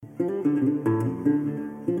Hello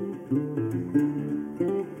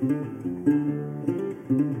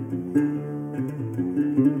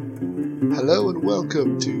and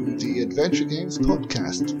welcome to the Adventure Games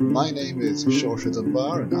podcast. My name is Shorter Than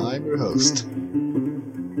Bar and I'm your host.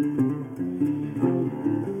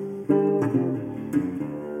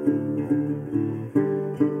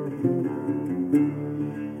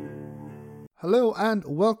 Hello and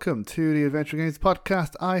welcome to the Adventure Games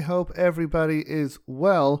podcast. I hope everybody is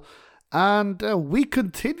well, and we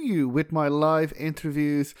continue with my live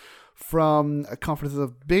interviews from conferences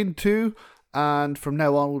I've been to. And from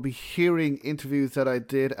now on, we'll be hearing interviews that I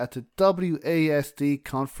did at the WASD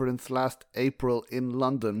conference last April in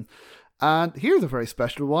London. And here's a very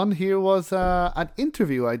special one. Here was an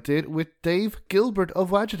interview I did with Dave Gilbert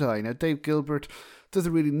of WASD. Now, Dave Gilbert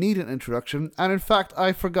doesn't really need an introduction. And in fact,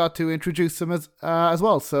 I forgot to introduce him as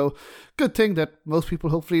well. So good thing that most people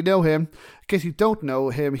hopefully know him. In case you don't know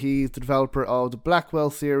him, he's the developer of the Blackwell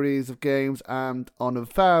series of games and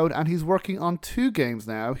Unavowed. And he's working on 2 games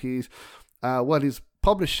now. He's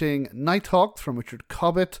publishing Nighthawks from Richard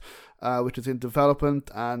Cobbett, which is in development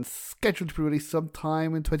and scheduled to be released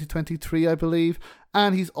sometime in 2023, I believe.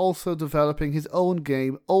 And he's also developing his own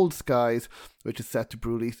game, Old Skies, which is set to be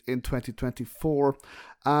released in 2024.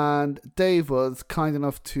 And Dave was kind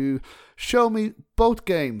enough to show me both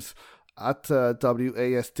games at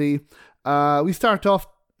WASD. We start off.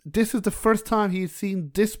 This is the first time he's seen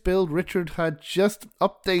this build. Richard had just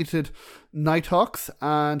updated Nighthawks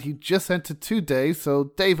and he just sent it to Dave.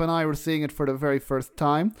 So Dave and I were seeing it for the very first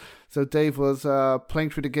time. So Dave was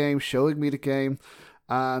playing through the game, showing me the game.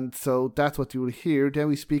 And so that's what you will hear. Then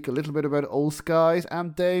we speak a little bit about Old Skies,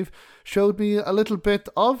 and Dave showed me a little bit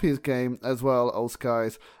of his game as well, Old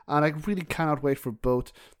Skies. And I really cannot wait for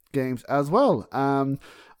both games as well.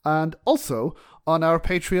 And also, on our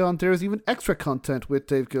Patreon, there is even extra content with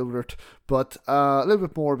Dave Gilbert, but a little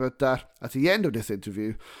bit more about that at the end of this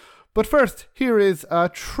interview. But first, here is a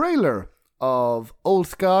trailer of Old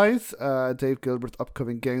Skies, Dave Gilbert's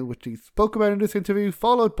upcoming game, which he spoke about in this interview,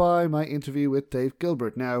 followed by my interview with Dave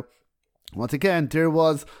Gilbert. Now, once again, there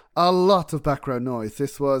was a lot of background noise.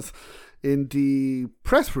 This was in the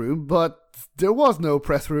press room, but there was no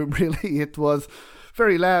press room, really. It was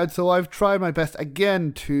very loud, so I've tried my best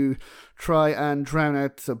again to try and drown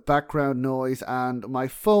out the background noise, and my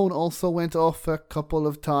phone also went off a couple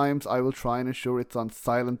of times. I will try and ensure it's on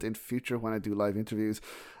silent in future when I do live interviews.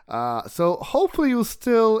 So hopefully you'll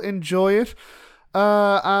still enjoy it.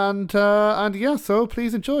 And yeah, so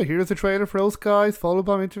please enjoy. Here's the trailer for Old Skies, followed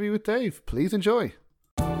by an interview with Dave. Please enjoy.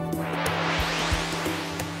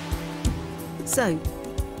 So,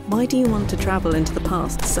 why do you want to travel into the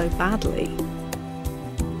past so badly?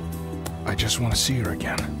 I just want to see her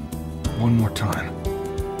again. One more time.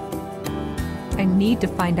 I need to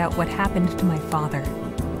find out what happened to my father.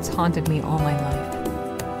 It's haunted me all my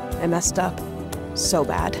life. I messed up. So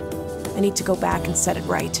bad. I need to go back and set it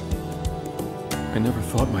right. I never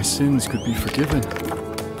thought my sins could be forgiven.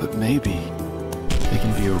 But maybe they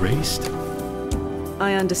can be erased.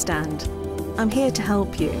 I understand. I'm here to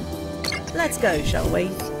help you. Let's go, shall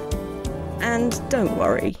we? And don't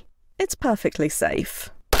worry. It's perfectly safe.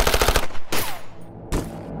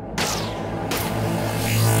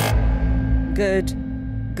 Good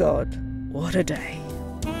God, what a day.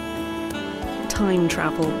 Time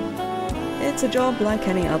travel. It's a job like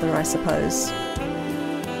any other, I suppose.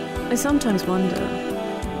 I sometimes wonder,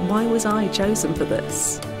 why was I chosen for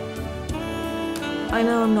this? I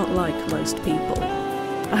know I'm not like most people.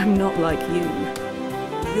 I'm not like you.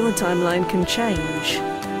 Your timeline can change.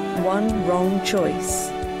 One wrong choice,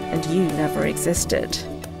 and you never existed.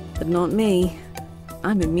 But not me.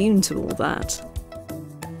 I'm immune to all that.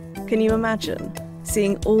 Can you imagine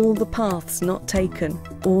seeing all the paths not taken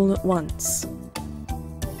all at once?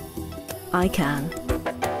 I can.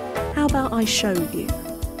 How about I show you?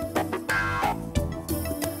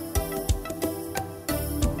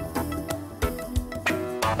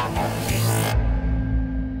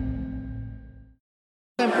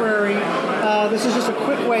 Temporary. This is just a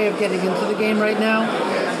quick way of getting into the game right now.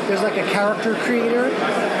 There's like a character creator.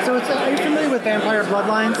 So are you familiar with Vampire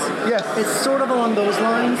Bloodlines? Yes. It's sort of along those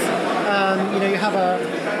lines. You have a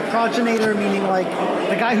progenitor, meaning like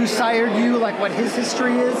the guy who sired you, like what his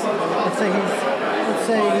history is. Let's say he's I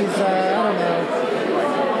don't know,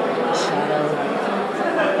 Shadow.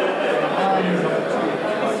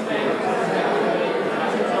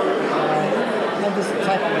 I'll just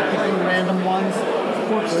type picking random ones.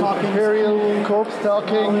 Corpse talking. Imperial corpse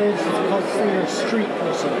talking. It's called Singer Street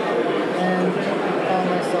person. And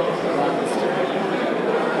myself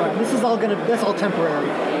last. This is all temporary.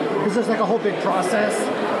 This is like a whole big process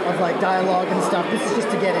of like dialogue and stuff. This is just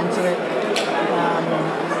to get into it.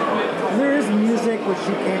 There is music which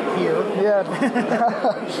you can't hear. Yeah.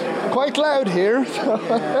 Quite loud here.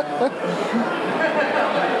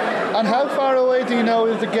 And how far away do you know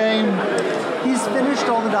is the game? He's finished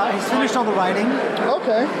all the writing.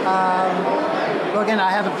 Okay. Well, again,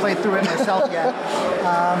 I haven't played through it myself yet.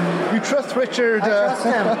 You trust Richard? I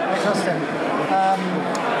trust him.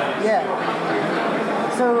 Yeah.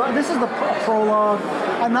 So this is the prologue.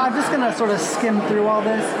 I'm just going to sort of skim through all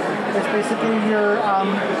this. It's basically your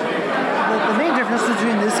the main difference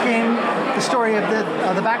between this game, the story of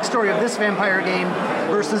the backstory of this vampire game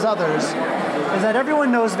versus others, is that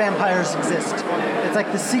everyone knows vampires exist. It's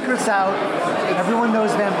like the secret's out. Everyone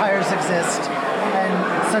knows vampires exist,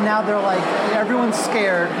 and so now they're like everyone's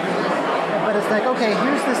scared. But it's like, okay,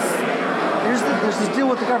 there's this deal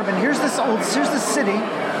with the government. Here's this city.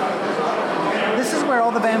 This is where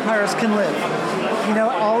all the vampires can live. You know,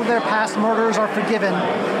 all of their past murders are forgiven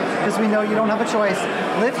because we know you don't have a choice.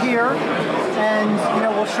 Live here, and you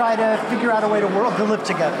know we'll try to figure out a way to live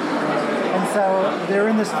together. And so they're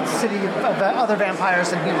in this city of other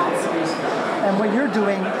vampires and humans. And what you're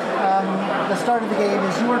doing, the start of the game,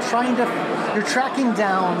 is you're tracking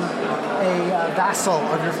down a vassal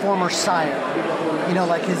of your former sire. You know,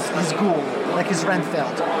 like his ghoul, like his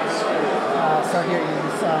Renfield. So here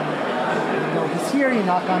he's here. You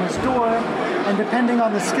knock on his door, and depending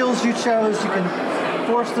on the skills you chose, you can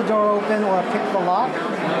force the door open or pick the lock.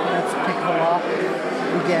 Let's pick the lock.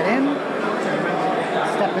 We get in,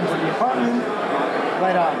 step into the apartment,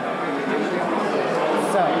 right on.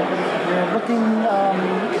 So you're looking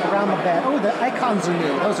around the bed. Oh, the icons are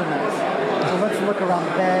new. Those are nice. So let's look around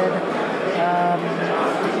the bed.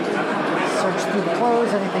 Search through the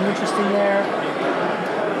clothes. Anything interesting there?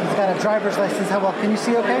 He's got a driver's license. How well? Can you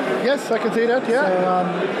see okay? Yes, I can see that, yeah.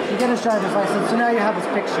 So you get his driver's license. So now you have his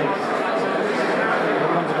picture.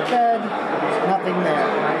 Look under the bed. Nothing there.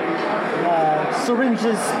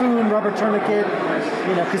 Syringes, spoon, rubber tourniquet.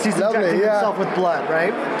 You know, because he's injecting himself with blood,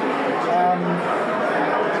 right?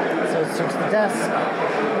 So search the desk.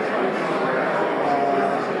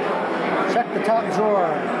 Check the top drawer.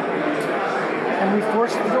 Can we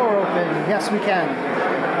force the door open? Yes, we can.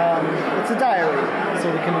 It's a diary,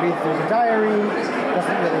 so we can read through the diary.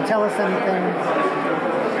 Doesn't really tell us anything.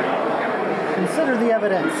 Consider the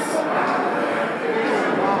evidence.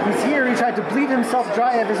 He's here. He tried to bleed himself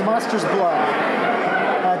dry of his master's blood.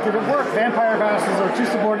 Did it work? Vampire vassals are too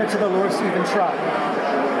subordinate to the lords to even try.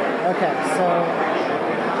 Okay, so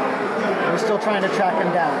we're still trying to track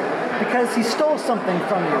him down because he stole something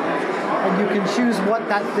from you, and you can choose what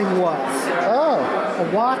that thing was. Oh. A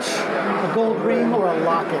watch, a gold ring, or a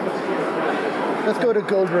locket. Let's go to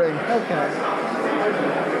gold ring. Okay.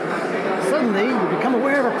 Suddenly, you become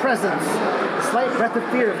aware of a presence. A slight breath of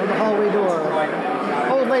fear from the hallway door.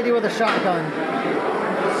 Old lady with a shotgun.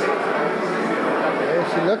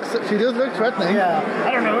 Okay, she does look threatening. Yeah.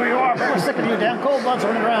 I don't know who you are, but we're sick of you. Damn cold blood's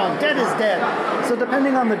running around. Dead is dead. So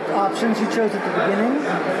depending on the options you chose at the beginning,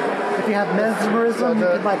 if you have mesmerism, you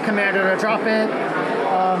could like command her to drop it.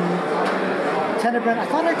 Tenebrant, I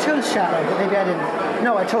thought I chose Shadow, but maybe I didn't.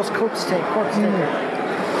 No, I chose Corpse Taker. So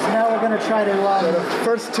now we're going to try to... so the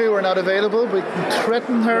first two are not available. We can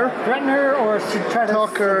threaten her. Yeah, threaten her or try to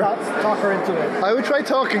talk her into it. I would try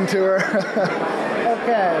talking to her.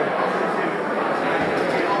 Okay.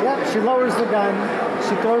 Yep, she lowers the gun.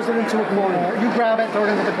 She throws it into a corner. You grab it, throw it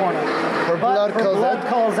into the corner. Her blood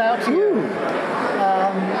calls out to you.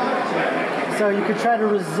 So you could try to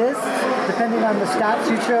resist, depending on the stats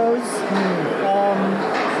you chose.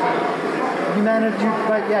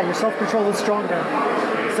 Your self-control is stronger.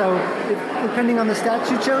 So depending on the stats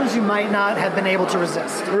you chose, you might not have been able to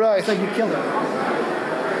resist. Right. So you kill her.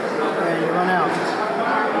 And you run out.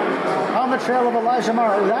 On the trail of Elijah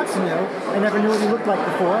Morrow. Oh, that's new. I never knew what he looked like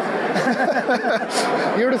before.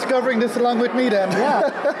 You're discovering this along with me then. Yeah.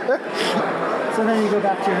 So then you go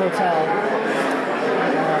back to your hotel.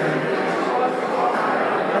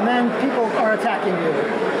 And then people are attacking you.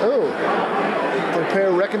 Oh. The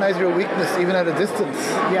pair recognize your weakness even at a distance.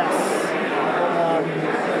 Yes.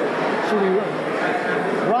 Should we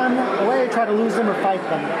run away, try to lose them, or fight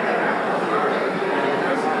them?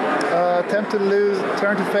 Attempt to lose,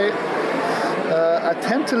 turn to fate.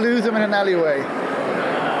 Attempt to lose them in an alleyway.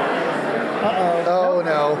 Uh-oh. Oh,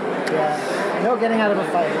 no. Yeah. No getting out of a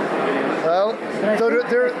fight. Well, I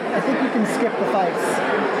think you can skip the fights.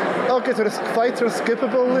 Okay, so the fights are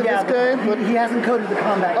skippable in this game? But he hasn't coded the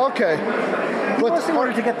combat. Okay. He mostly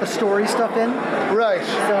wanted to get the story stuff in. Right.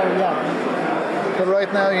 So, yeah. But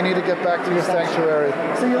right now you need to get back to your sanctuary.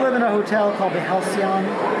 So you live in a hotel called the Halcyon.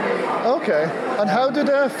 Okay. And how do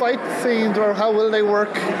the fight scenes, or how will they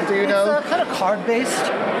work? Do you know? It's kind of card-based.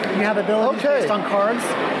 You have abilities based on cards.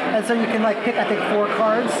 And so you can like pick, I think, 4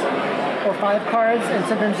 cards or 5 cards, and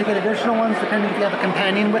sometimes you get additional ones depending if you have a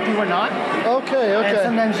companion with you or not. Okay. And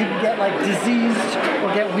sometimes you can get like diseased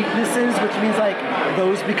or get weaknesses, which means like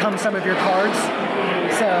those become some of your cards.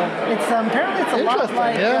 So it's apparently it's a lot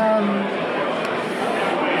like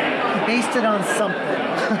based it on something.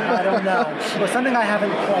 I don't know. Or something I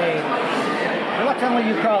haven't played. Reluctantly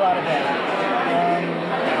you crawl out of bed.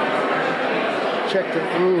 Check the.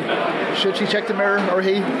 Ooh. Should she check the mirror, or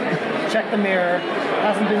he? Check the mirror.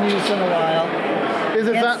 Hasn't been used in a while. Is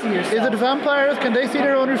it vampires? Can they see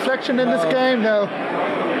their own reflection in this game? No. Look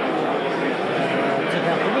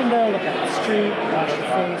out the window, look out the street, wash your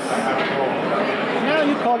face. Now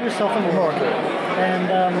you call yourself immortal. And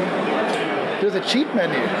there's a cheat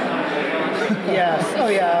menu. Yes. Oh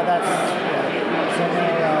yeah, that's so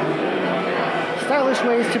stylish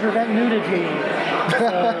ways to prevent nudity. So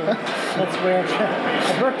that's where a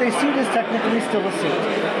birthday suit is technically still a suit.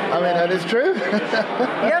 I mean, that is true.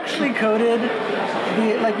 He actually coded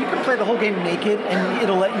you can play the whole game naked and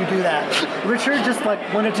it'll let you do that. Richard just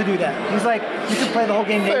wanted to do that. He's like, you can play the whole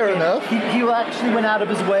game naked. Fair enough. He actually went out of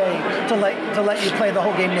his way to let you play the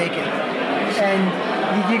whole game naked, and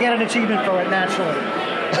you get an achievement for it naturally.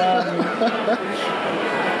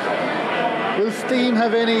 Will Steam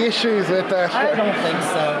have any issues with that? I don't think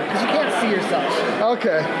so, because you can't see yourself.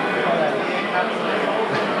 Okay.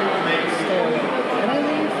 Can I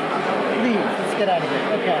leave? Leave. Let's get out of here.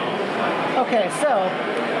 Okay, so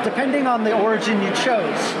depending on the origin you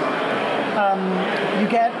chose, you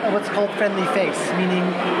get what's called friendly face, meaning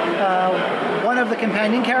one of the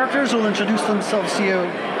companion characters will introduce themselves to you,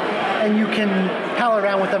 and you can pal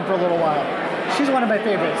around with them for a little while. She's one of my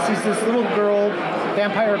favorites. She's this little girl,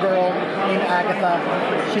 vampire girl named Agatha.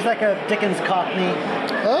 She's like a Dickens Cockney.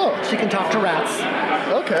 Oh. She can talk to rats.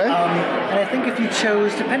 Okay. And I think if you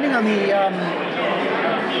chose, depending on the,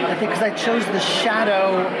 I think because I chose the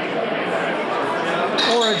shadow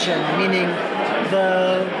origin, meaning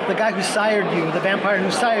the guy who sired you, the vampire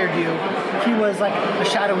who sired you, he was like a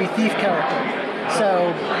shadowy thief character.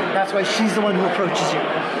 So that's why she's the one who approaches you.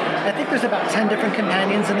 I think there's about 10 different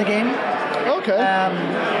companions in the game. Okay.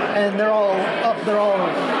 And they're all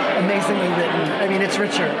amazingly written. I mean, it's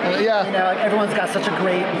Richard. Yeah. You know, everyone's got such a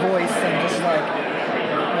great voice and just I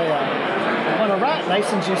want a rat,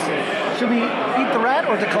 nice and juicy. Should we eat the rat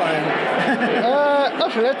or decline?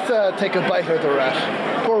 Okay, let's take a bite of the rat.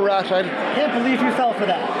 Poor rat. I can't believe you fell for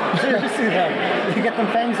that. Seriously, though. You get them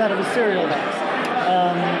fangs out of a cereal box.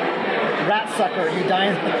 Rat sucker, you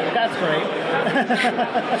die. That's great.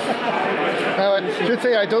 Now, I should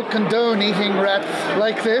say I don't condone eating rats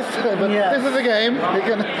like this, but this is a game. You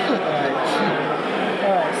can. All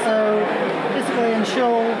right. So basically, and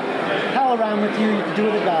she'll pal around with you. You can do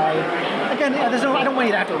with a guide. Again, I don't want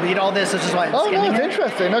you to have to read all this. This is why I'm skimming it's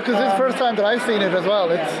interesting. No, because it's the first time that I've seen it as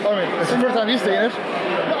well. It's the first time you've seen it.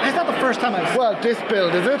 Well, it's not the first time I've seen it. Well, this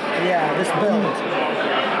build, is it? Yeah, this build.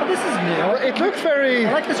 This is new. It looks very.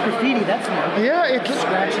 I like this graffiti. That's new. Yeah, it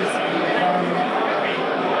scratches.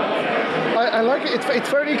 I like it. It's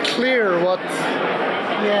very clear what.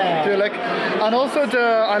 Yeah. Like, and also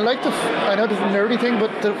I like the. I know this is a nerdy thing,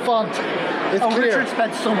 but the font is clear. Richard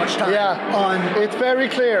spent so much time on. It's very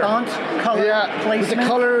clear. Font, color, placement. With the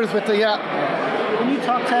colors, with the When you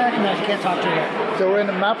talk to her, no, you can't talk to her. So we're in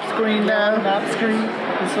the map screen now. The map screen.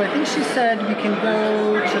 And so I think she said we can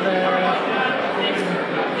go to the.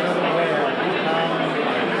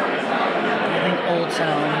 Old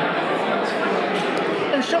Town.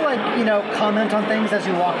 And she'll comment on things as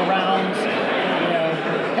you walk around.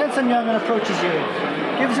 Handsome young man approaches you.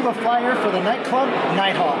 Gives you a flyer for the nightclub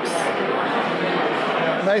Nighthawks.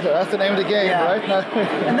 Nighthawks, that's the name of the game, right?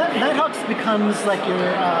 And that Nighthawks becomes like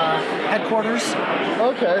your headquarters.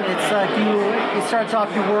 Okay. It's like it starts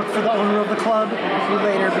off you work for the owner of the club, you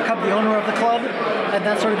later become the owner of the club, and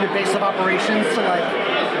that's sort of your base of operations to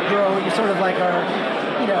grow. You sort of are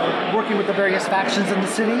working with the various factions in the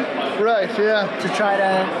city. Right, yeah. To try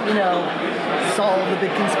to, solve the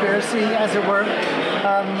big conspiracy, as it were.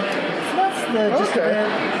 So that's the gist of it.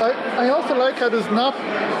 I also like how there's not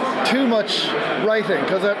too much writing,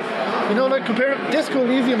 because, compared to Disco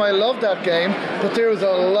Elysium, I love that game, but there was a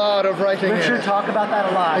lot of writing Richard talked about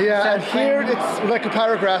that a lot. Yeah, and here it's like a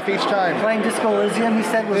paragraph each time. Playing Disco Elysium, he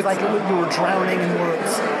said, was like you were drowning in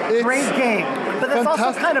words. Great game. But that's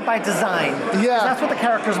also kind of by design. Yeah. That's what the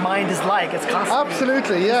character's mind is like. It's constantly...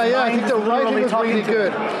 Absolutely, yeah. I think the writing was really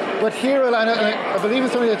good. But here, and I believe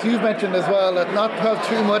it's something that you've mentioned as well, that not have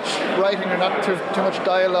too much writing or not too much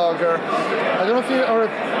dialogue, or I don't know if you, or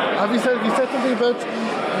have you said something about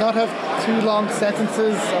not have too long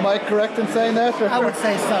sentences? Am I correct in saying that? Or? I would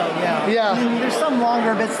say so, yeah. Yeah. I mean, there's some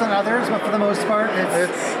longer bits than others, but for the most part,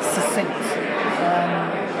 it's succinct.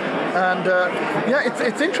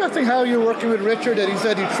 It's interesting how you're working with Richard, and he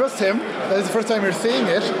said you trust him. That is the first time you're seeing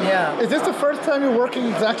it. Yeah. Is this the first time you're working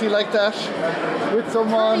exactly like that with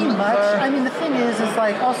someone? Pretty much. I mean, the thing is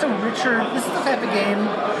like, also Richard, this is the type of game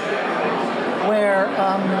where,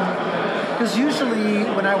 because usually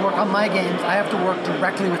when I work on my games, I have to work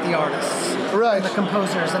directly with the artists. Right. And the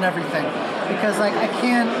composers and everything. Because like, I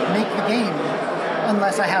can't make the game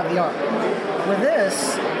unless I have the art. With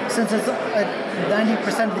this, since it's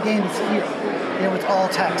 90% of the game is here, it's all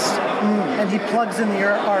text, and he plugs in the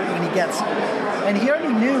art when he gets it. And he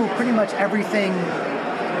already knew pretty much everything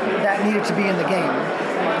that needed to be in the game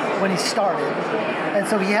when he started. And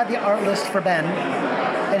so he had the art list for Ben,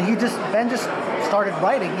 and Ben just started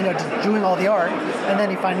writing, just doing all the art, and then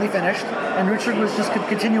he finally finished, and Richard could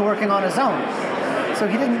continue working on his own. So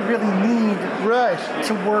he didn't really need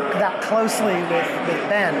to work that closely with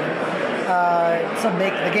Ben to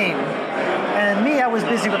make the game. And me, I was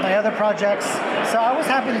busy with my other projects, so I was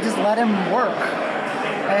happy to just let him work.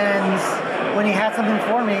 And when he had something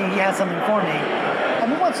for me, he had something for me. I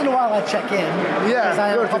mean, once in a while I check in. Yeah,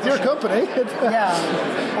 it's your company.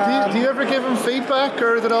 Yeah. Do you ever give him feedback,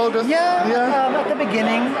 or is it all just... Yeah. At the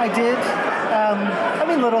beginning I did.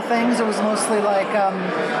 Little things. It was mostly like...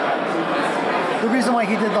 the reason why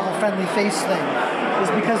he did the whole friendly face thing is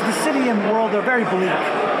because the city and world are very bleak.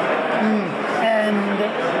 And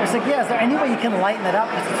it's like, is there any way you can lighten it up?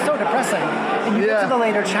 Because it's so depressing. And you get to the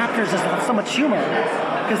later chapters, there's so much humor.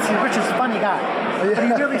 Because Richard's a funny guy. But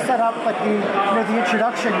he really set up like the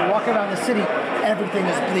introduction. You walk around the city, everything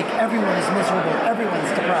is bleak, everyone is miserable, everyone's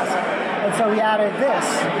depressed. And so we added this,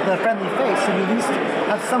 the friendly face, so we at least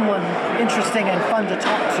have someone interesting and fun to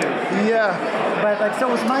talk to. Yeah. But so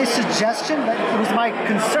it was my suggestion, but it was my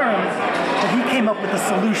concern that he came up with a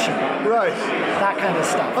solution. Right. That kind of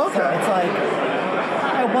stuff. Okay. So it's like,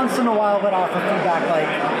 I once in a while would offer feedback, like,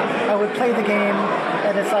 I would play the game,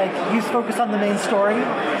 and it's like, he's focused on the main story,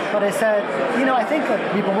 but I said, I think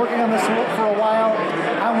that we've been working on this for a while,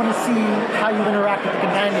 I want to see how you interact with the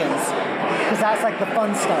companions, because that's like the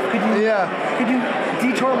fun stuff. Could you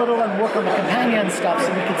detour a little and work on the companion stuff so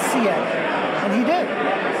we could see it? And he did.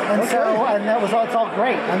 And it's all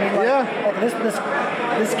great. I mean, like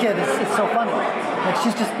this kid is so funny. Like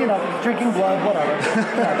she's just, drinking blood, whatever.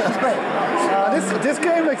 She's great. This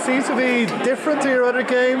game seems to be different to your other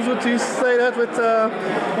games. Would you say that with?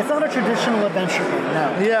 It's not a traditional adventure game,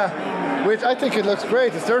 no. Yeah, which I think it looks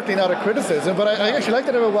great. It's certainly not a criticism, but I actually like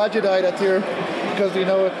that about Wajidai that you're, because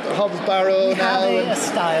Hobbs Barrow we now. We have a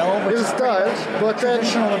style, which is but then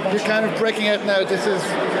you're kind of breaking out now. This is.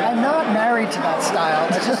 I'm not married to that style.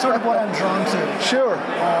 It's just sort of what I'm drawn to. Sure.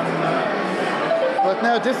 But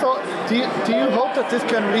now, do you hope that this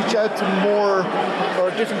can reach out to more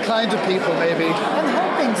or different kinds of people, maybe? I'm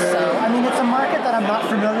hoping so. I mean, it's a market that I'm not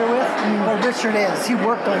familiar with, but Richard is. He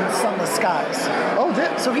worked on Sunless Skies. Oh,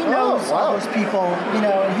 so he knows all those people,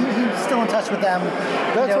 and he's still in touch with them.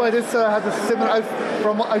 That's why this has a similar...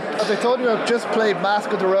 as I told you, I've just played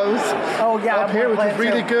Mask of the Rose. Oh, yeah. Up here, which is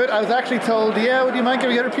really good. I was actually told, would you mind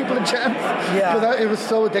giving other people a chance? Yeah. Because it was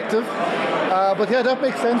so addictive. But that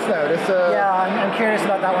makes sense now. I'm curious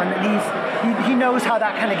about that one. And he knows how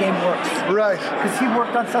that kind of game works. Right. Because he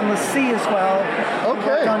worked on Sunless Sea as well. Okay. He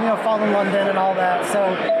worked on, Fallen London and all that.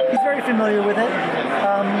 So he's very familiar with it.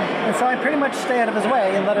 And so I pretty much stay out of his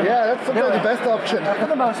way and let him that's sometimes the best option. For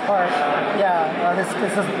the most part, this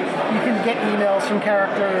is, you can get emails from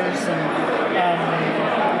characters and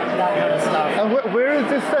that kind of stuff. And where is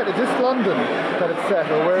this set? Is this London that it's set?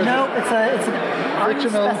 Or where is it's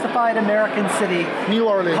an unspecified American city. New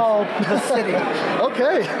Orleans. Called The City.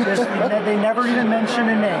 Okay. They never even mention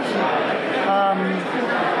a name.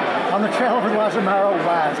 On the Trail of Lajamaro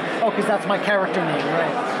WASD. Oh, because that's my character name,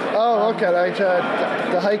 right? Oh, okay.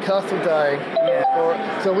 The High Cost of Dying.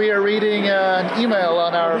 Yeah. So we are reading an email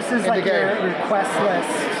on our This is like your quest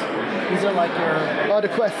list. These are like your... the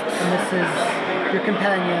quests. And this is your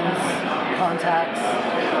companions, contacts,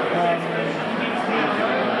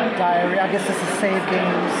 diary. I guess this is save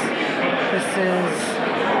games. This is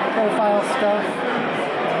profile stuff.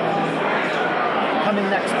 Coming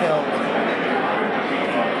next build.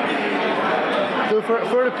 So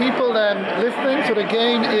for the people listening, so the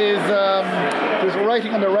game is there's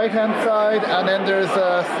writing on the right-hand side, and then there's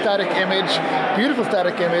a static image, beautiful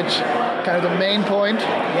static image, kind of the main point.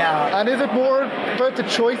 Yeah. And is it more about the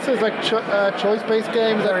choices, like choice-based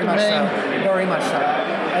games? Very much so. Very much so.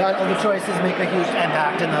 The choices make a huge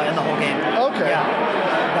impact in the whole game. Okay. Yeah.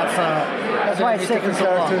 That's why it's taken so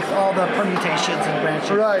long. All the permutations and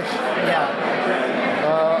branches. Right. Yeah.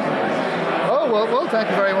 Well, thank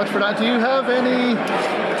you very much for that. Do you have any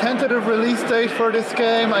tentative release date for this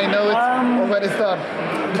game? I know it's or when it's done.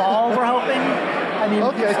 Fall, we're hoping. I mean,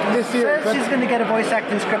 okay, this year. She's going to get a voice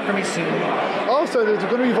acting script for me soon. Oh, so there's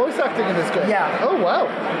going to be voice acting in this game? Yeah. Oh, wow.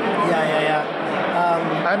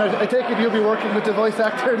 Yeah. And I take it you'll be working with the voice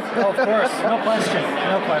actors? Oh, of course, no question.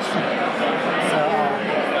 So.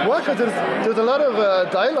 What? Because there's a lot of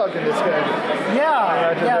dialogue in this game.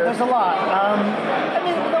 Yeah, there's a lot. I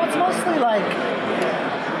mean, though it's mostly like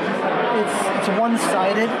it's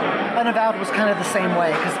one-sided. Unavowed was kind of the same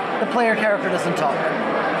way because the player character doesn't talk.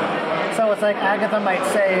 So it's like Agatha might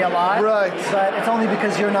say a lot, right? But it's only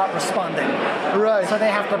because you're not responding, right? So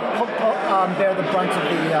they have to bear the brunt of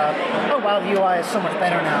the. Oh wow, the UI is so much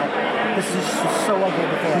better now. This is so ugly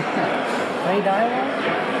before. Play dialogue.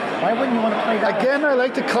 Why wouldn't you want to play that? Again, I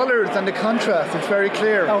like the colours and the contrast. It's very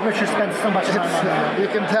clear. Oh, Richard spends so much time on that. You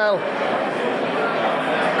can tell.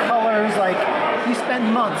 Colors, like, you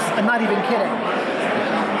spend months. I'm not even kidding.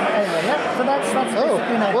 Anyway, yeah, so that's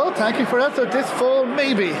basically nice. Well, thank you for that. So this fall,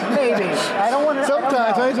 maybe. Maybe. I don't want to...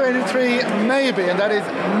 Sometime, 2023, maybe. And that is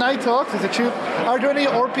Nighthawks. Is it true? Are there any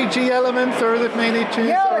RPG elements, or is it mainly choose?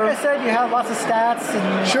 Yeah, like I said, you have lots of stats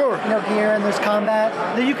and gear, and there's combat.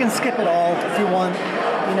 Then you can skip it all if you want.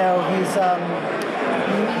 You know,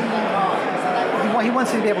 he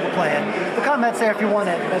wants you to be able to play it. The combat's there if you want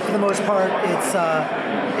it, but for the most part, it's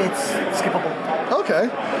skippable. Okay.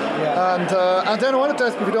 Yeah. And then I wanted to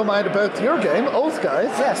ask, if you don't mind, about your game, Old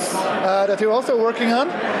Skies. Yes. That you're also working on.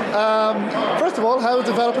 First of all, how is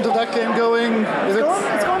the development of that game going?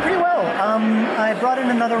 It's going pretty well. I brought in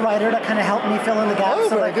another writer to kind of help me fill in the gaps. Oh,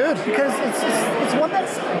 very good. Because it's one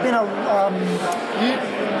that's been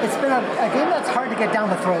it's been a game that's hard to get down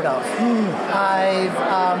the throat of. I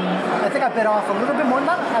think I bit off a little bit more.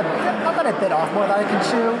 Not that I bit off more than I can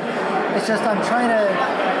chew. It's just I'm trying to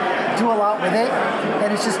do a lot with it,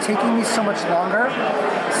 and it's just taking me so much longer.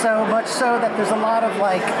 So much so that there's a lot of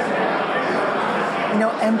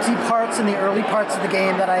empty parts in the early parts of the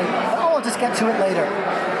game that I'll just get to it later.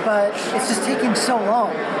 But it's just taking so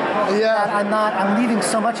long. Yeah. That I'm leaving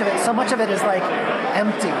so much of it. So much of it is like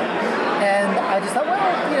empty. And I just thought,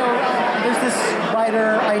 there's this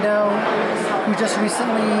writer I know who just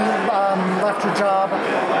recently left her job,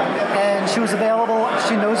 and she was available.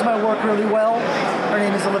 She knows my work really well. Her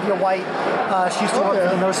name is Olivia White. She used to work for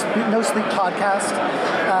the No Sleep podcast.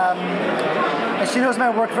 And she knows my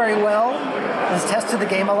work very well. Has tested the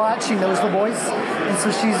game a lot. She knows the voice, and so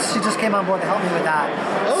she just came on board to help me with that.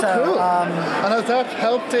 Oh, cool. And has that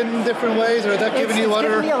helped in different ways, or has that given you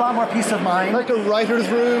given me a lot more peace of mind? Like a writer's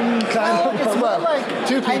room kind of? It's more like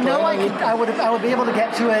two people. I know I would be able to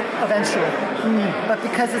get to it eventually, but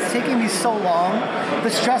because it's taking me so long, the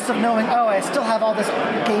stress of knowing, I still have all this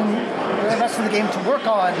the rest of the game to work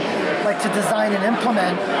on, like to design and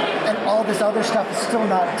implement, and all this other stuff is still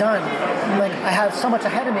not done. Like I have so much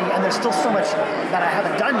ahead of me, and there's still so much that I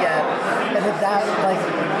haven't done yet, and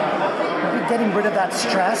getting rid of that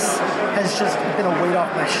stress has just been a weight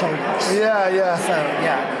off my shoulders. Yeah. So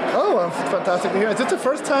yeah. Oh, well, fantastic to hear. Is this the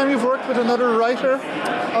first time you've worked with another writer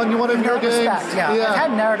on one of your games? Yeah. I've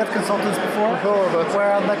had narrative consultants before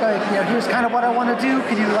where I'm like, here's kind of what I want to do.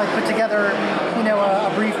 Could you put together,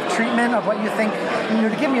 a brief treatment of what you think,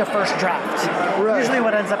 to give me a first draft. Right. Usually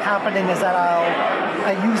what ends up happening is that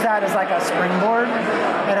I use that as like a springboard,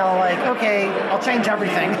 and I'll change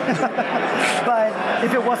everything. But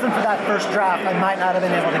if it wasn't for that first draft, I might not have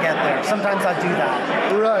been able to get there. Sometimes I do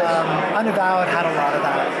that. Right. Unavowed had a lot of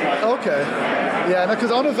that. Okay. Yeah,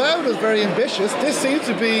 because Unavowed was very ambitious. This seems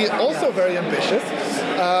to be also very ambitious.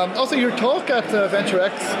 Also, your talk at Venture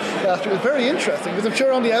X last year was very interesting, because I'm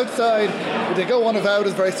sure on the outside, they go Unavowed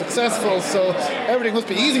is very successful, so everything must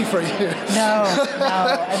be easy for you. No.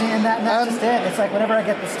 I mean, and that's just it. It's like whenever I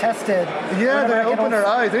get this tested. Yeah, they open their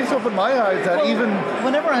eyes. They used to open my eyes.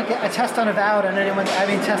 Whenever I get a test Unavowed and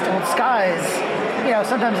test Old Skies,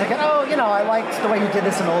 sometimes I get, I liked the way you did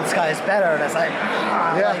this in Old Skies better, and it's like,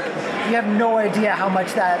 you have no idea how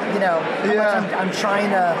much that, how much I'm trying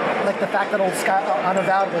to, the fact that Old Sky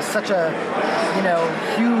Unavowed was such a,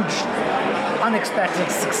 huge, unexpected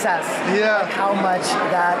success. Yeah. How much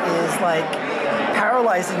that is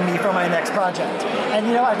paralyzing me for my next project. And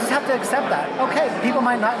I just have to accept that. Okay, people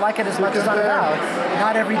might not like it as much as Unavowed.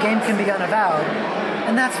 Not every game can be Unavowed,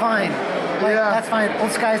 and that's fine. That's fine.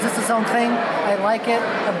 Old Skies, this is its own thing. I like it.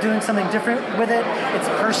 I'm doing something different with it. It's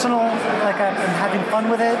personal. Like I'm having fun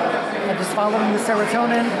with it. I'm just following the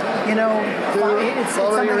serotonin. It's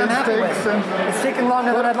something I'm happy with. It's taking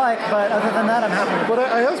longer than I'd like, but other than that, I'm happy with it. But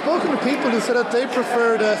I have spoken to people who said that they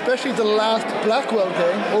preferred, especially the last Blackwell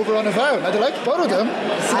game, over Unavowed. Now, they liked both of them.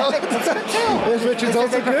 I think that's good too. Which is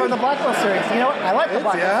also they prefer the Blackwell series. I like the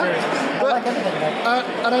Blackwell series. I like everything.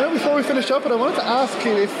 And I know before we finish up, but I wanted to ask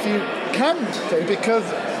you if you can say, because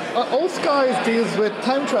Old Skies deals with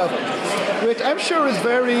time travel, which I'm sure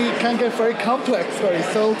can get very complex,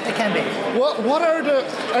 so it can be. What are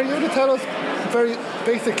you able to tell us very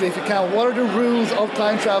basically, if you can, what are the rules of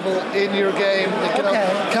time travel in your game?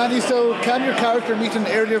 Can your character meet an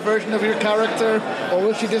earlier version of your character, or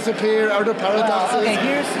will she disappear? Are there paradoxes?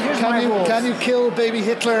 Here's my rules. Can you kill baby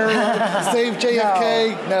Hitler, save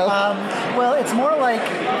JFK? No. Well, it's more like,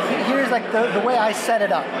 here's like the way I set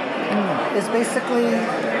it up is basically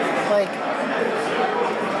like,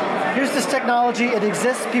 here's this technology, it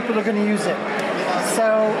exists, people are going to use it.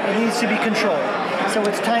 So it needs to be controlled. So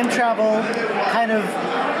it's time travel kind of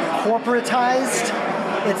corporatized.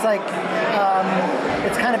 It's like,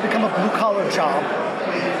 it's kind of become a blue-collar job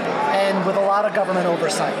and with a lot of government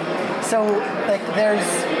oversight. So like there's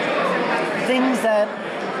things that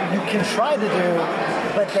you can try to do,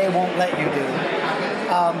 but they won't let you do.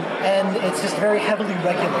 And it's just very heavily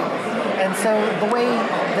regulated. And so the way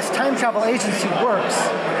this time travel agency works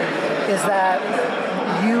is that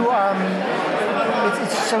you,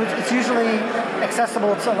 it's usually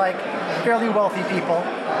accessible to like fairly wealthy people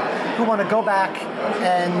who want to go back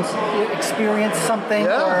and experience something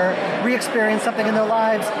or re-experience something in their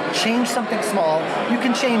lives, change something small. You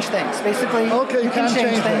can change things. Basically, you can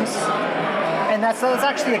change things. And that's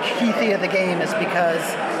actually a key thing of the game, is because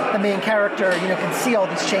the main character, can see all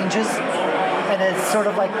these changes, and it's sort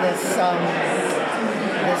of like this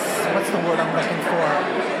what's the word I'm looking for?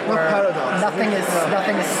 Where paradox. Nothing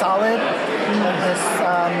is solid.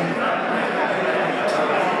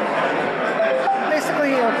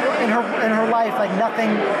 Basically, in her life, like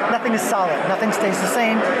nothing is solid. Nothing stays the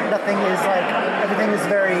same. Nothing is like, everything is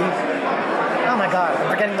very. Oh my God, I'm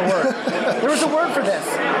forgetting the word. There was a word for this,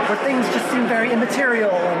 where things just seem very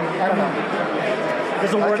immaterial, and I don't know.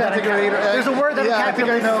 There's a word that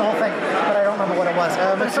encapsulates the whole thing, but I don't remember what it was.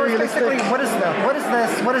 So it's basically, what is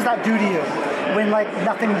this? What does that do to you when like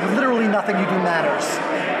literally nothing you do matters,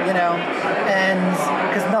 And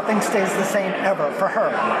because nothing stays the same ever for her,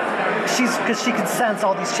 because she can sense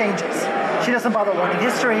all these changes. She doesn't bother learning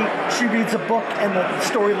history. She reads a book, and the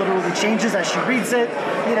story literally changes as she reads it.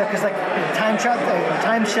 Because like time shifts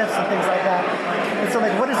and things like that. And so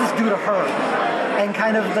like, what does this do to her? And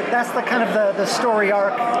kind of that's the story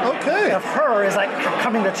arc of her, is like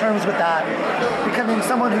coming to terms with that, becoming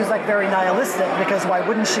someone who's like very nihilistic, because why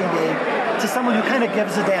wouldn't she be, to someone who kind of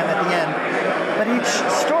gives a damn at the end. But each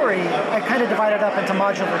story I kind of divided up into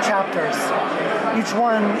modular chapters. Each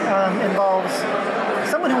one involves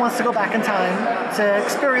someone who wants to go back in time to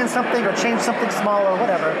experience something or change something small or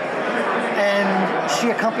whatever, and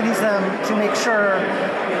she accompanies them to make sure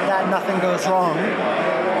that nothing goes wrong.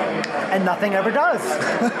 And nothing ever does.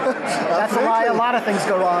 That's why a lot of things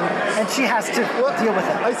go wrong, and she has to deal with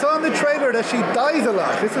it. I saw in the trailer that she dies a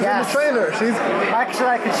lot. This is in the trailer. Actually,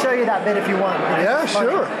 I could show you that bit if you want. Yeah,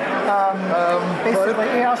 sure.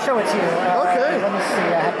 Basically, I'll show it to you. Let me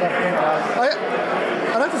see. I have to print it out.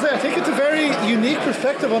 I have to say, I think it's a very unique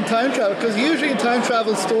perspective on time travel, because usually in time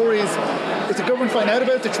travel stories, it's the government find out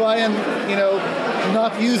about it to try and,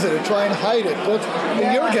 not use it or try and hide it. But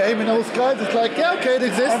in your game, in Old Skies, it's like, it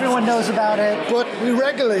exists. Everyone knows about it. But we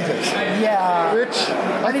regulate it. Yeah. Which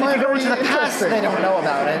I mean, if you go into the past, they don't know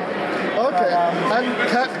about it. Okay.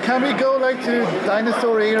 And can we go like to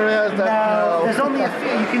dinosaur era? No, there's only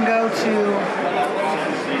you can go to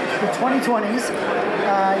the 2020s.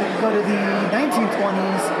 You can go to the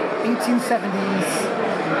 1920s, 1870s,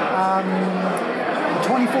 the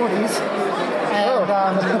 2040s. And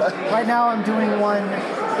right now I'm doing one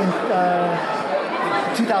in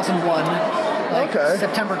 2001.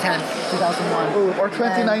 September 10th, 2001. Ooh, or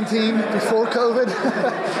 2019, before COVID.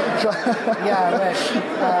 Yeah, right.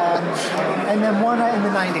 And then one in the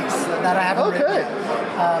 90s that I haven't written yet.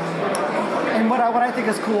 And what I think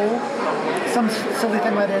is cool, some silly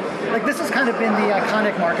thing I did, like this has kind of been the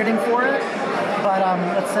iconic marketing for it, but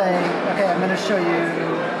let's say, I'm going to show you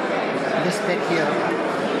this bit here.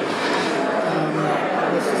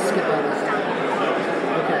 Let's just skip over this.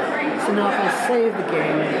 Okay, so now if I save the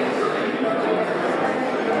game,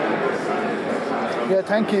 Yeah,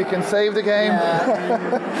 thank you. You can save the game.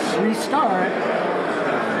 And restart.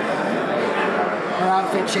 Her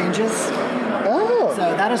outfit changes. Oh.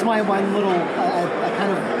 So that is my one little. I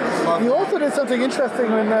kind of love. You that. also did something interesting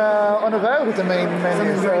when Unavowed with the main menu.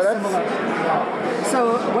 Something So very that's similar. Yeah.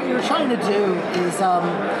 So what you're trying to do is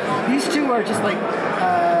these two are just like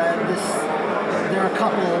this. They're a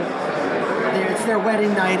couple. It's their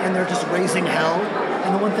wedding night, and they're just raising hell.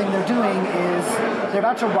 And the one thing they're doing is they're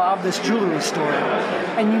about to rob this jewelry store,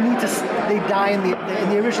 and you need to. They die in the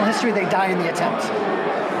original history. They die in the attempt.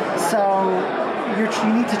 So you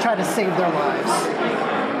need to try to save their lives.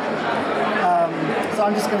 So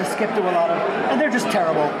I'm just going to skip through a lot of, and they're just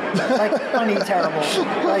terrible, like funny terrible.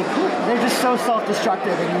 Like they're just so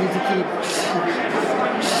self-destructive, and you need to keep.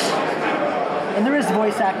 And there is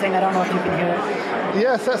voice acting. I don't know if you can hear it.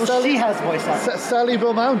 yes. That's Well, she has voice acting. Sally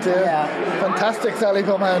Beaumont. Yeah. Fantastic Sally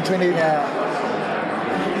Beaumont. We need.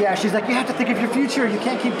 Yeah, she's like, you have to think of your future. You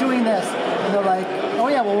can't keep doing this. And they're like, oh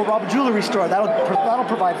yeah, well we'll rob a jewelry store. That'll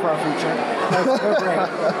provide for our future. Like, they're great.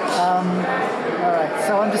 All right,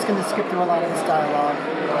 so I'm just going to skip through a lot of this dialogue.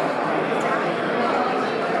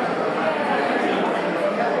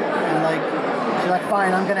 And like, she's like,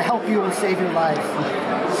 fine, I'm going to help you and save your life.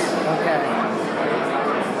 Okay.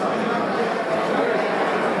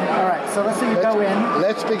 All right, so let's say you go in.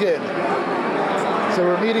 Let's begin. So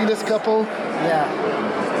we're meeting this couple. Yeah.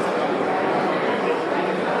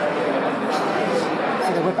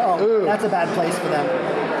 So they whip. Oh, Ooh. That's a bad place for them.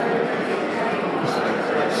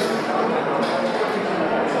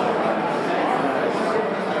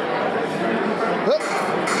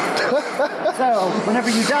 So whenever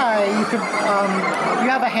you die, you could you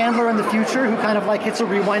have a handler in the future who kind of like hits a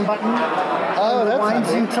rewind button. Oh, that's rewinds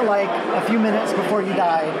handy. you to like a few minutes before you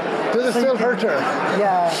die. Does it So you still can- hurt her?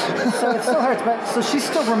 Yeah. So it still hurts, but so she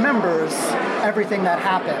still remembers everything that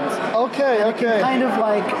happened. Okay, okay. Kind of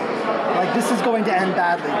like this is going to end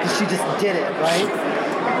badly because she just did it, right?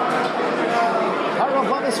 Power of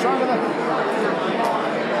love is stronger than.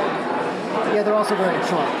 Yeah, they're also very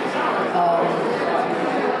short.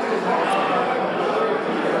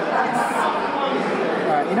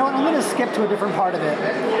 Alright, you know what? I'm going to skip to a different part of it.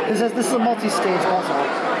 This is a multi-stage puzzle.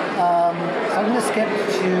 So I'm going to skip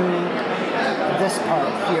to this part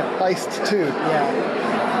here. Heist 2. Yeah.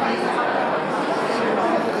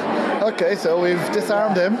 Okay, so we've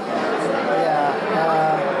disarmed him.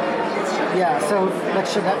 Yeah, so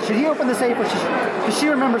should he open the safe or because she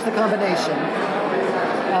remembers the combination.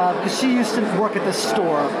 Because she used to work at this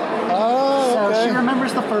store. Oh, So okay. she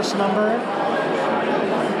remembers the first number,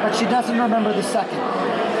 but she doesn't remember the second.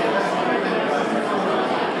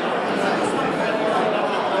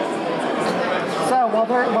 So while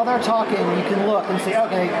they're talking, you can look and see,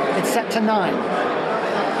 okay, it's set to 9.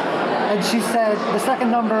 And she said the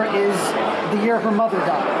second number is the year her mother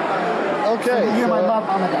died. Okay, The year my so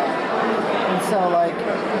mama died. And so, like,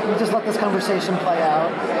 you just let this conversation play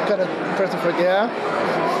out. kind of press it for yeah.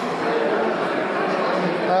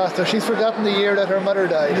 So she's forgotten the year that her mother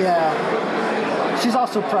died. Yeah. She's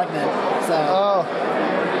also pregnant, so. Oh,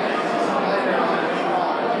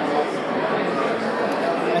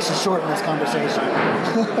 I should shorten this conversation.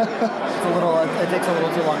 It's a little. It takes a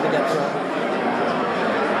little too long to get through.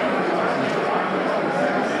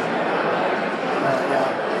 Yeah.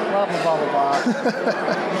 Blah blah blah blah blah.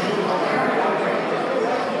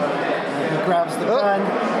 And he grabs the gun.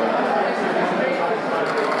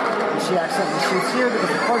 And she accidentally shoots you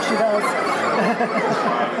because of course she does.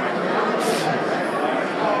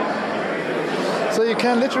 so you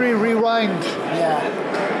can literally rewind. Yeah.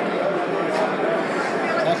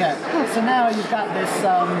 Okay. So now you've got this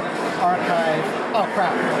archive. Oh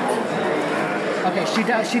crap. Okay, she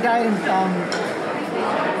died in oh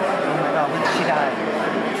my god, when did she die?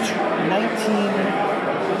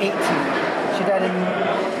 1918. She died in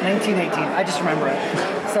 1918. I just remember it.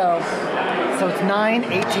 So it's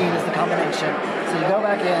 918 is the combination. So you go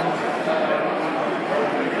back in.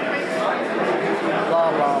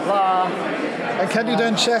 Blah blah blah. And can you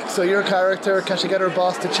then check? So your character, can she get her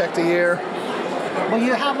boss to check the year? Well,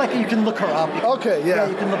 you have like you can look her up. You can, Okay, yeah.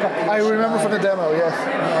 You can look up. I remember from the demo, yes.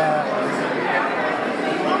 Yeah.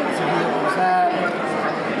 So here was that.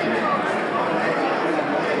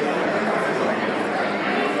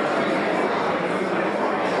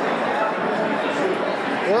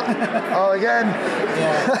 Oh, again.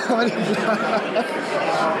 Yeah.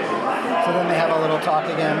 So then they have a little talk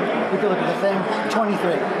again. We can look at the thing. 23.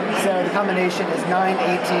 So the combination is 9,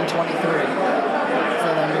 18, 23. So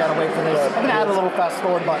then we gotta wait for this. I'm gonna add a little fast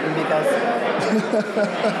forward button because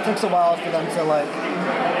it takes a while for them to like.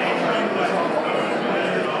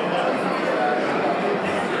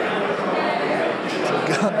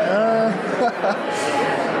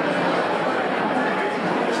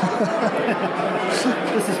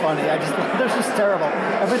 This is funny. They're just terrible.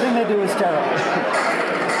 Everything they do is terrible.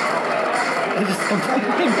 They just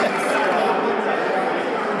completely miss.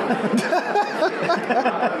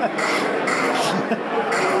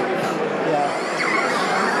 Yeah.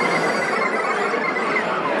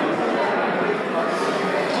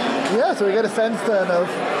 Yeah, so we get a sense then of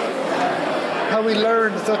how we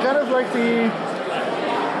learn. So kind of like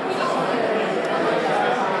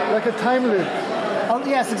a time loop. Oh,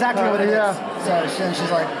 yes, exactly what it is. Yeah. So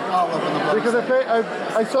she's like all open the book. Because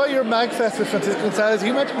I saw your Magfest with Francisco Gonzalez.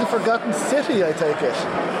 You mentioned the Forgotten City, I take it.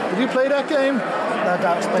 Did you play that game?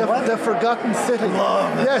 The Forgotten City.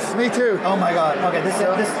 Love it. Yes, me too. Oh my god. Okay, this is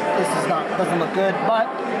not doesn't look good, but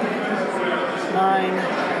 9,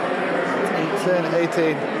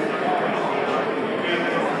 18.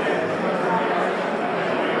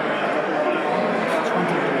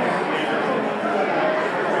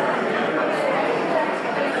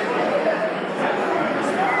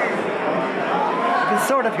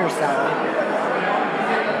 Sort of hear Sally.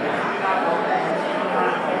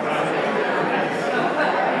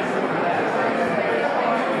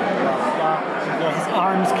 His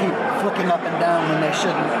arms keep flicking up and down when they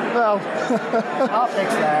shouldn't. Well, I'll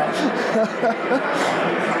fix that.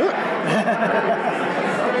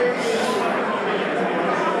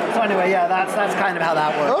 So anyway, yeah, that's kind of how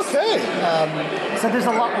that works. okay. So there's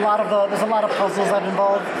a lot of puzzles that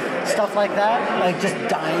involve stuff like that, like just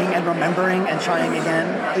dying and remembering and trying again.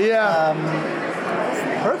 Yeah.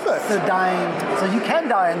 Perfect. So you can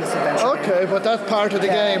die in this adventure. Okay, but that's part of the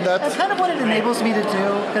game. That's kind of what it enables me to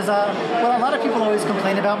do, because what a lot of people always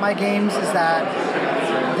complain about my games is that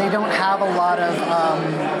they don't have a lot of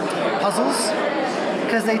puzzles,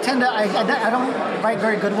 because they tend to, I don't write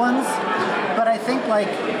very good ones, but I think like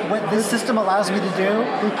what this system allows me to do,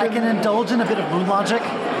 I can indulge in a bit of moon logic.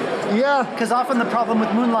 Yeah. Because often the problem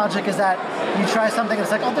with moon logic is that you try something and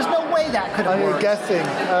it's like, oh, there's no way that could have You're worked. guessing.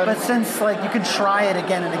 But since like you can try it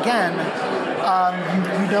again and again,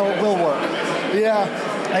 you know it will work. Yeah.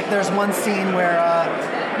 Like there's one scene where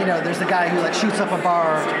there's a guy who like shoots up a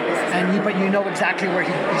bar, but you know exactly where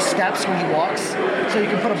he steps when he walks, so you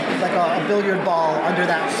can put a billiard ball under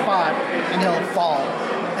that spot and he'll fall.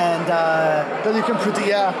 And then you can predict.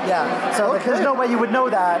 Yeah. So like, there's no way you would know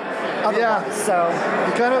that otherwise. Yeah. So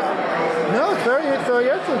You kind of. No, it's very. So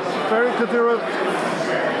yes, it's very because there were.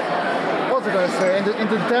 What was I going to say? In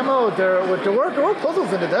the demo, there were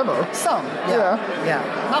puzzles in the demo. some. Yeah.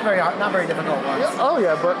 Not very hard. Not very difficult ones. Yeah, oh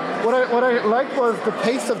yeah, but what I liked was the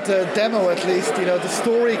pace of the demo. At least the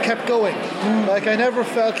story kept going. Like I never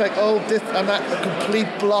felt like I'm at a complete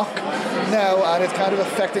block now, and it's kind of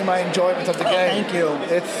affecting my enjoyment of the game. Thank you.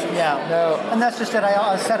 No. And that's just it.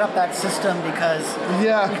 I set up that system because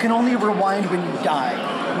you can only rewind when you die.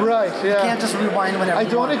 Right. Yeah. You can't just rewind whenever. I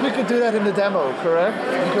don't think we could do that in the demo, correct?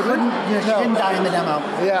 You couldn't. You didn't die in the demo.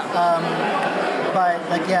 Yeah. But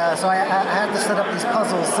so I had to set up these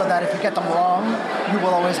puzzles so that if you get them wrong, you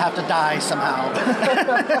will always have to die somehow.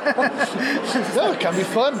 No, it can be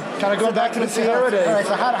fun. Kind of going back to the Sierra days. All right,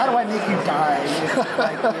 so how do I make you die?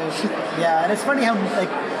 And it's funny how like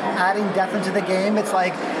adding death into the game, it's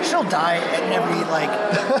like she'll die at every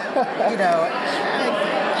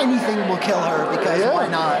anything will kill her because why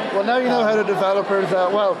not? Well, now you know how the developers,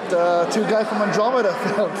 the two guys from Andromeda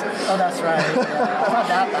felt. Oh, that's right. Yeah. It's not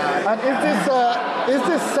that bad. And is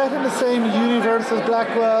this set in the same universe as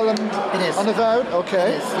Blackwell and It is. Unavowed?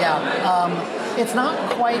 Okay. It is, yeah. It's not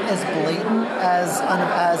quite as blatant as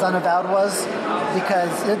Unavowed was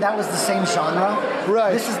because that was the same genre.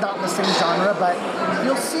 Right. This is not the same genre, but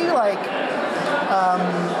you'll see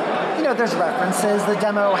there's references. The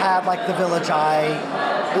demo had like the Village Eye.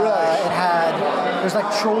 There's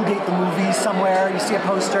like Trollgate the movie somewhere. You see a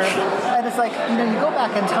poster, and it's like you go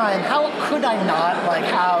back in time. How could I not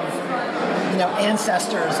have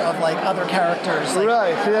ancestors of like other characters? Like,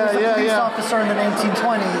 there's a police officer in the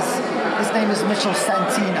 1920s. His name is Mitchell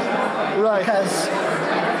Santina. Right. Because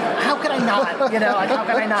how could I not? How could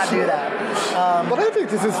I not do that? But I think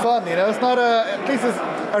this is fun. It's not at least.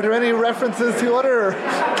 Are there any references to other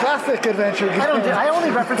classic adventure games? I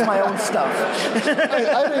only reference my own stuff. I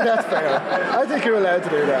think that's fair. I think you're allowed to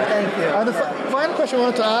do that. Thank you. And the final question I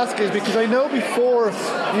wanted to ask is because I know before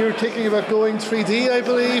you were thinking about going 3D, I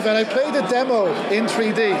believe, and I played a demo in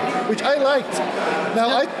 3D, which I liked.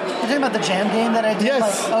 Now, You're talking about the Jam game that I did?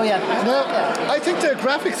 Yes. I think the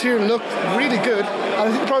graphics here look really good, and I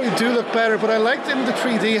think they probably do look better, but I liked in the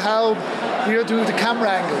 3D how you do the camera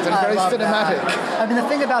angles and very love cinematic. That. I mean, the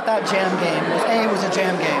thing about that jam game was, it was a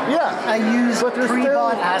jam game. Yeah. I used But there's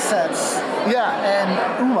pre-bought still- assets. Yeah. And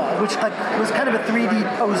Uma, which like was kind of a 3D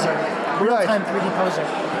poser, real-time 3D poser.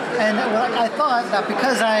 And I thought that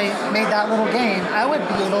because I made that little game, I would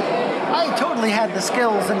be able. I totally had the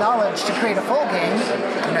skills and knowledge to create a full game.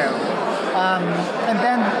 No. And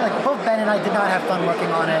Ben, like both Ben and I did not have fun working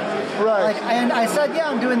on it. Right. Like, and I said, yeah,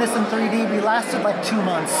 I'm doing this in 3D. We lasted like 2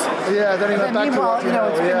 months. Yeah, then he went And back to meanwhile, what you know,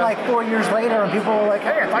 it's been yeah. like 4 years later, and people were like,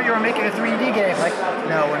 "Hey, I thought you were making a 3D game." Like,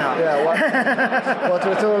 no, we're not. Yeah, what,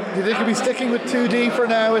 so do you think you'll be sticking with 2D for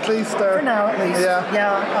now at least? Or? For now, at least. Yeah.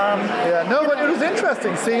 Yeah. No, but it was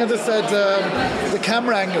interesting seeing, as I said, the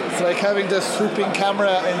camera angles, like having the swooping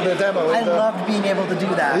camera in the demo. I loved being able to do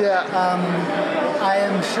that. Yeah. I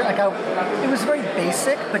am sure, like, it was very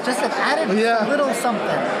basic, but just it added a little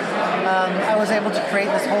something. I was able to create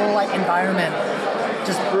this whole like environment,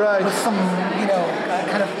 just with some, you know,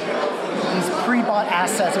 kind of these pre-bought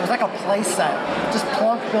assets. It was like a play set. Just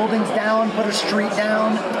plunk buildings down, put a street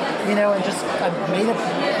down, you know, and just I made it.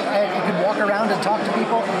 I could walk around and talk to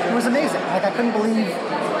people. It was amazing. Like I couldn't believe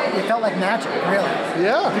it felt like magic, really.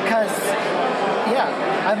 Yeah. Because,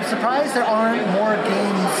 I'm surprised there aren't more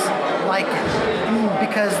games like it,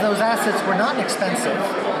 because those assets were not expensive,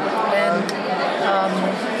 and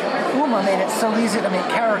Uma made it so easy to make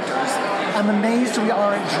characters. I'm amazed we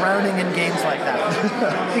aren't drowning in games like that.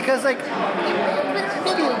 Because like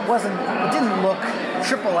maybe it didn't look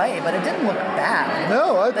AAA, but it didn't look bad.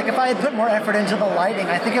 No, like if I had put more effort into the lighting,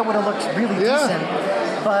 I think it would have looked really decent.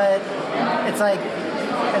 But it's like,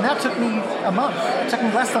 and that took me a month. It took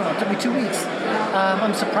me less than a month. It took me 2 weeks.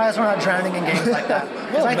 I'm surprised we're not drowning in games like that.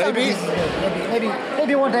 Well, I thought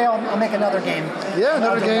maybe one day I'll make another game. Yeah,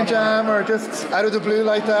 another game jam, or just out of the blue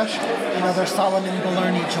like that. Another Solomon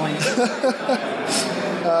Galerny joint.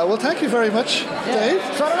 Well, thank you very much, Dave.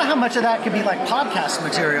 So I don't know how much of that could be like podcast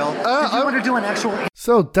material. Did you want to do an actual...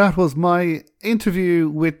 So that was my interview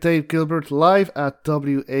with Dave Gilbert live at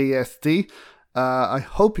WASD. I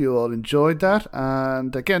hope you all enjoyed that,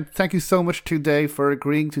 and again, thank you so much to Dave for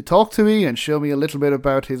agreeing to talk to me and show me a little bit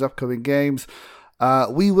about his upcoming games.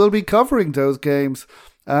 We will be covering those games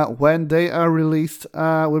when they are released.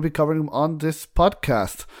 We'll be covering them on this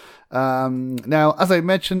podcast. Now, as I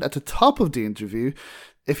mentioned at the top of the interview,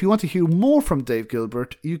 if you want to hear more from Dave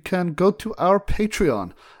Gilbert, you can go to our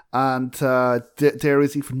Patreon. And there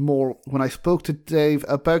is even more when I spoke to Dave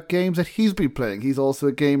about games that he's been playing. He's also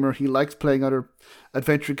a gamer. He likes playing other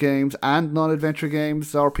adventure games and non-adventure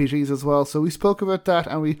games, RPGs as well. So we spoke about that,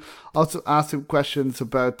 and we also asked him questions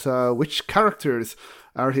about which characters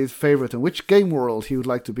are his favourite and which game world he would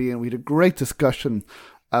like to be in. We had a great discussion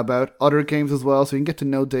about other games as well, so you can get to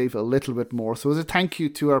know Dave a little bit more. So as a thank you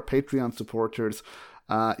to our Patreon supporters,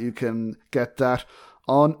 you can get that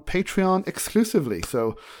on Patreon exclusively.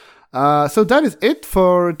 So that is it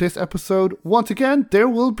for this episode. Once again, there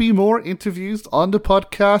will be more interviews on the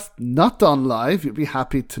podcast, not done live, you'll be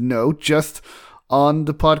happy to know, just on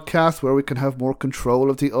the podcast where we can have more control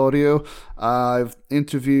of the audio. I've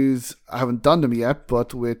interviews, I haven't done them yet,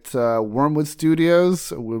 but with Wormwood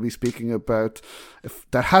Studios, we'll be speaking about, if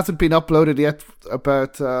that hasn't been uploaded yet,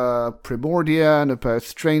 about Primordia and about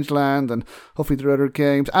Strangeland, and hopefully there are other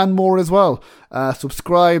games and more as well.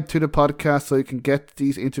 Subscribe to the podcast so you can get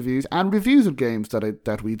these interviews and reviews of games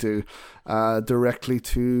that we do directly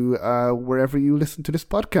to wherever you listen to this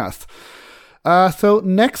podcast. So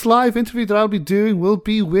next live interview that I'll be doing will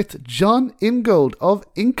be with John Ingold of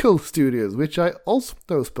Inkle Studios, which I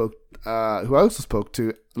also spoke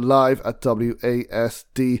to live at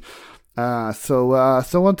WASD.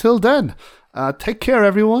 So until then, take care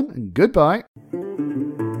everyone, and goodbye.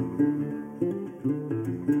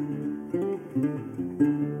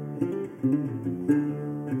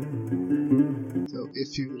 So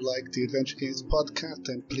if you like the Adventure Games podcast,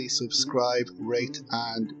 then please subscribe, rate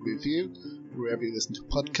and review. Wherever you listen to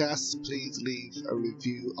podcasts, please leave a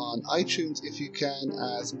review on iTunes if you can,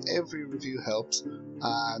 as every review helps,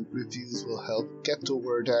 and reviews will help get the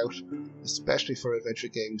word out, especially for adventure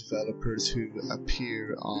game developers who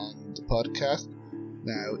appear on the podcast.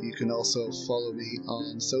 Now, you can also follow me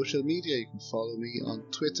on social media. You can follow me on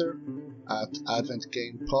Twitter at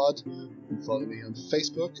AdventGamePod. You can follow me on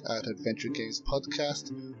Facebook at Adventure Games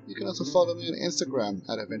Podcast. You can also follow me on Instagram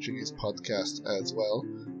at Adventure Games Podcast as well.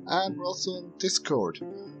 And we're also on Discord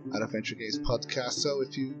at Adventure Games Podcast. So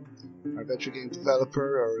if you are an adventure game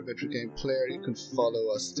developer or adventure game player, you can follow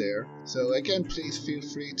us there. So again, please feel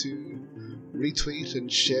free to retweet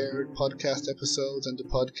and share podcast episodes and the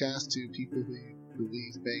podcast to people who you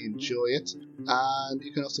believe may enjoy it. And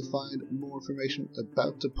you can also find more information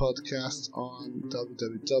about the podcast on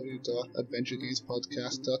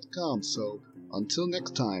www.adventuregamespodcast.com. So until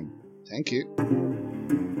next time, thank you.